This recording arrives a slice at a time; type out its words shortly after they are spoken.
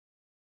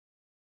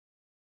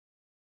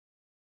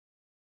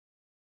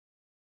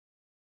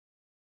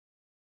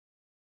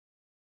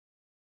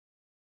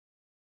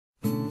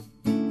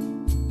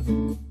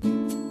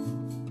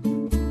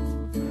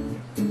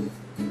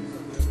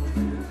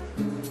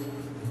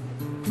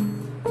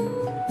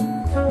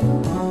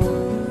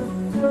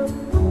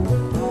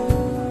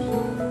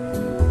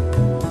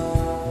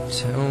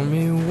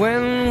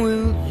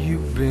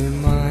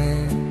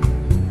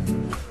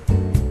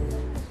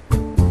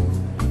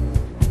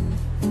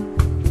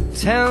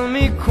Tell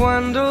me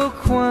quando,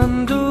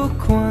 quando,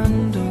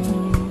 quando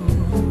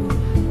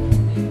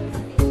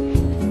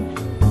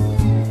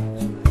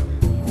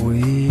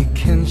we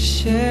can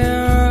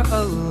share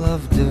a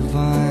love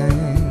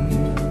divine.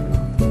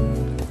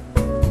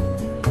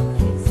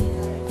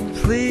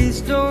 Please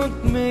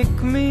don't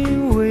make me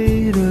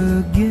wait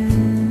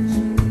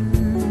again.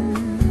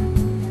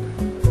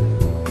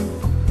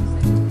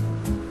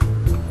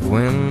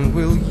 When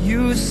will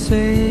you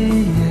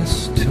say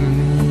yes to me?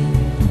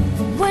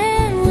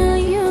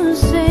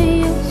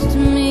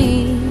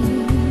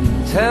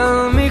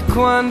 Tell me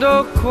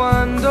quando,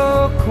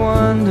 quando,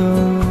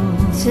 quando.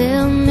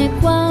 Tell me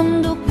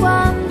quando,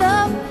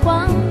 quando,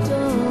 quando.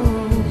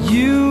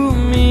 You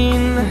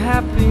mean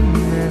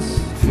happiness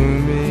to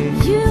me.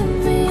 You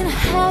mean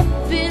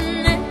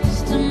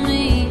happiness to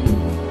me.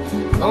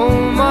 Oh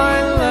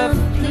my love,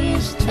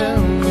 please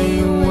tell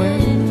me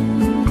when.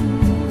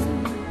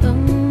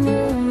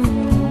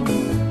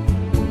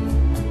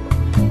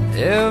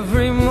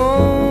 Every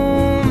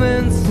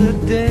moment's a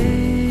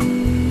day.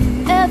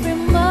 Every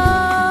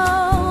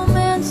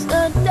moment's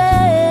a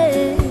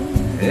day.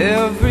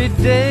 Every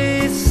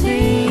day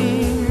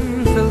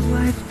seems a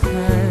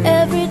lifetime.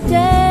 Every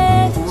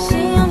day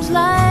seems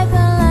like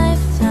a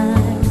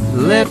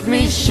lifetime. Let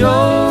me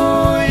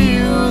show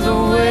you the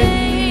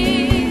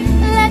way.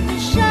 Let me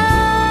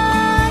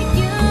show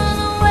you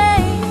the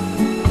way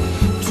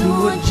to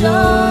a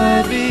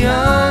joy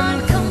beyond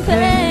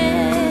compare.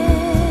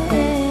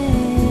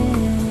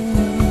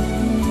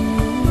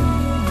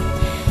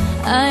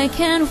 I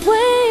can't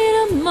wait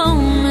a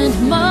moment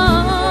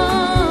more.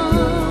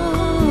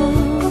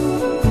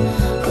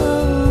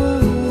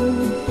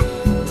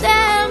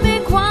 Tell me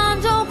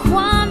quando,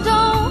 quando,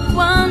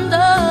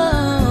 quando.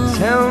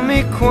 Tell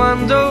me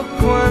quando,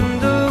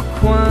 quando,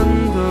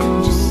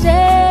 quando. Just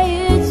say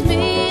it's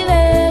me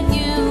that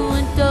you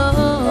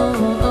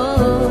adore.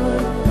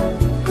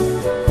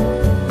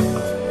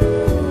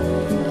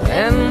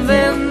 And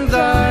then,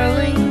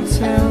 darling,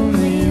 tell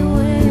me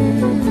when.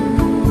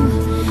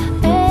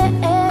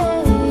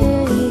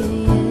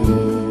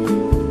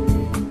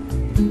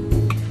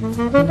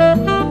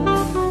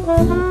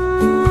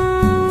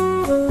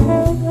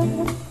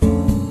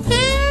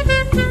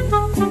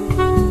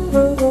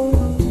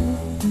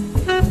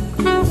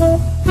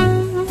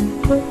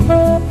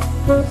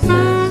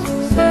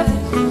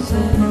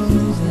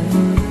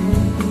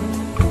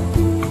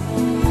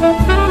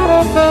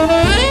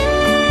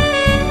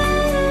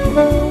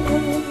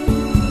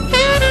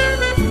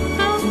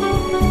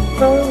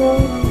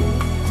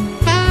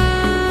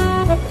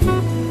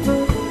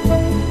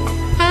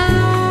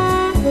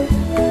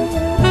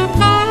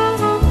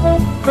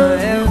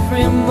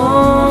 Every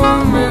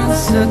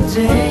moment's a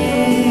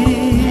day.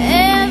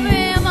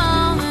 Every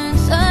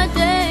moment's a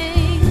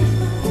day.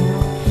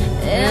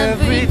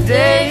 Every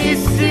day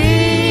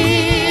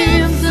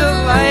seems a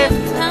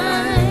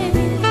lifetime.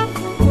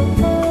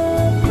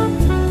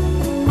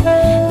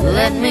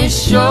 Let me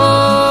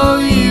show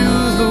you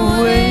the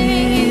way.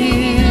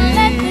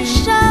 Let me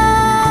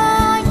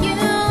show you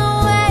the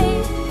way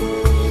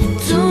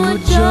to a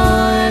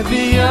joy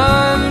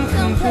beyond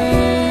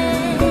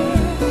compare.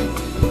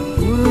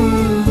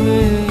 Ooh,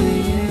 yeah.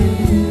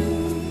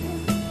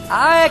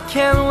 I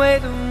can't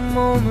wait a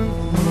moment.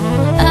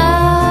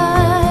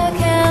 I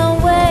can't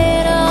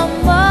wait a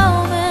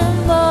moment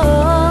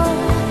more.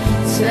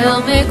 Tell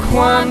me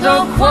quando,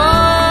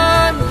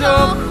 quando,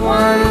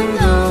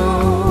 quando.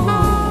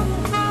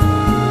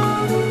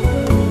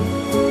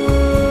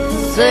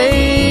 Say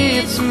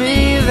it's me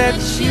that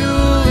you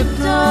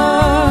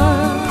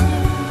adore.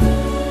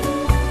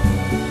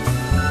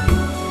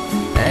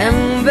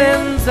 And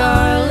then,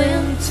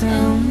 darling,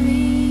 tell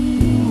me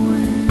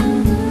when.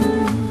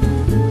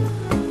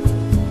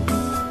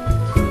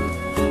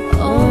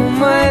 Oh,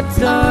 my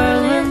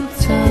darling,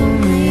 tell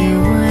me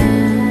when.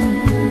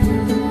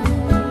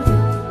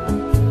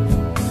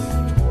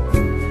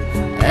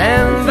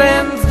 And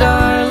then,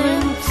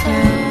 darling,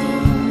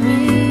 tell me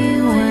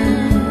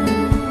when.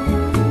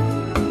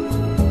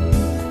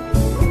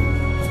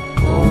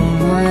 Oh,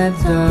 my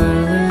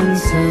darling,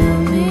 tell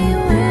me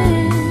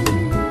when.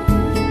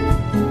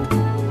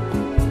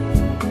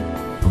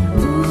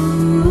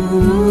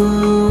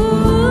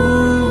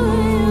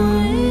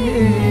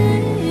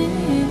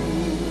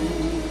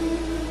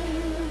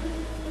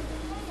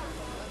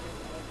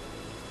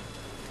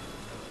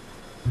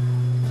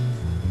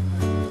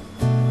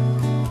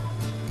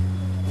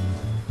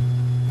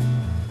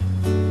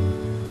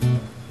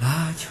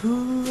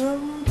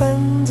 Lágyhullam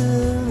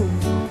pendülni,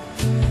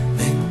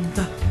 mint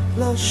a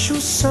lassú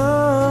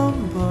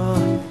szamba.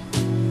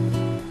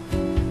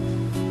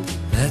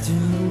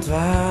 Letűnt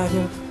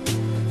vágyak,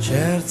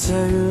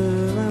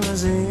 cserceülve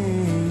az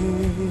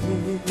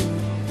ég.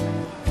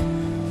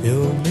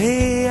 Jó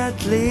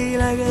mélyet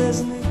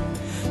lélegezni,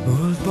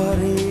 múltba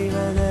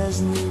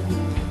révedezni,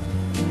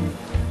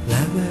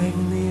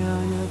 lebegni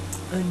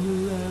a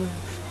nyúl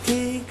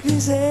kék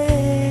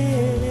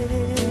vizén,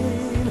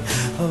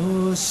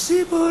 ahol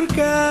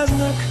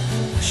sziporkáznak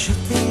a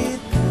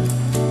sötétben,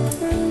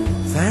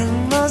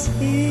 fenn az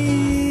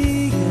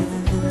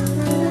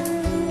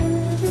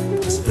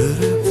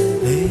örök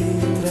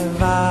létre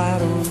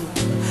váró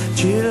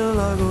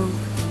csillagok.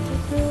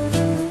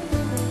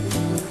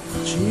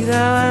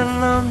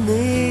 Sírelen a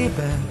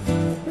nében,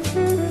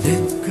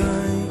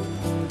 titkaink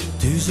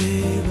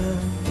tüzében,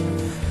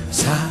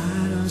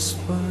 száraz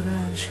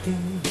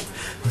parázsként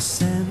a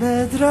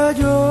szemed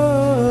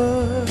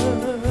ragyog.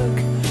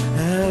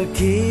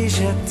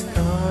 Elkésett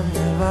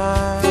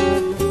karnevál,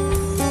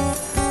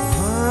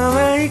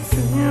 amelyik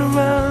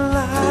filmben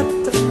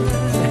láttad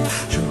már,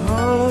 s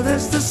hallod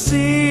ezt a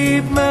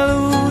szép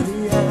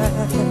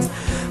melódiát,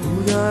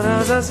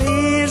 ugyanaz az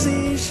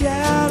érzés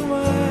jár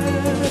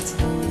majd.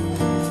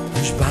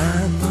 És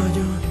bánt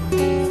nagyon,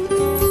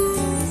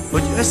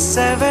 hogy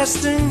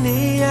összevesztünk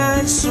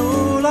néhány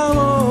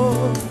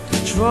szólamot,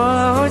 s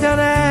valahogyan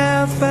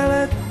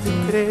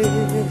elfeledtük rég.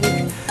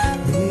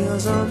 Mi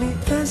az, ami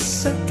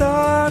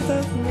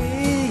összetartott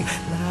még?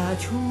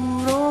 Lágy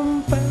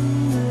húrom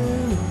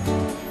bennünk,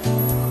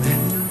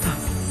 mint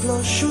a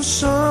lassú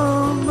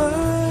szomba.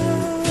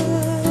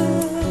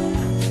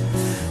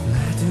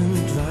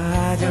 Letűnt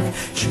vágyak,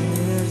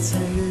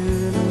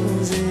 sércegő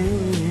az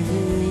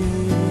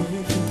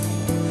ég,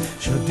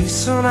 s a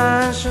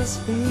diszonás az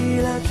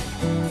élet,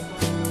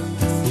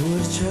 a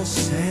furcsa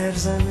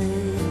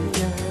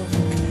szerzemények,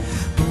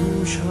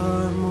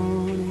 húsharmónia.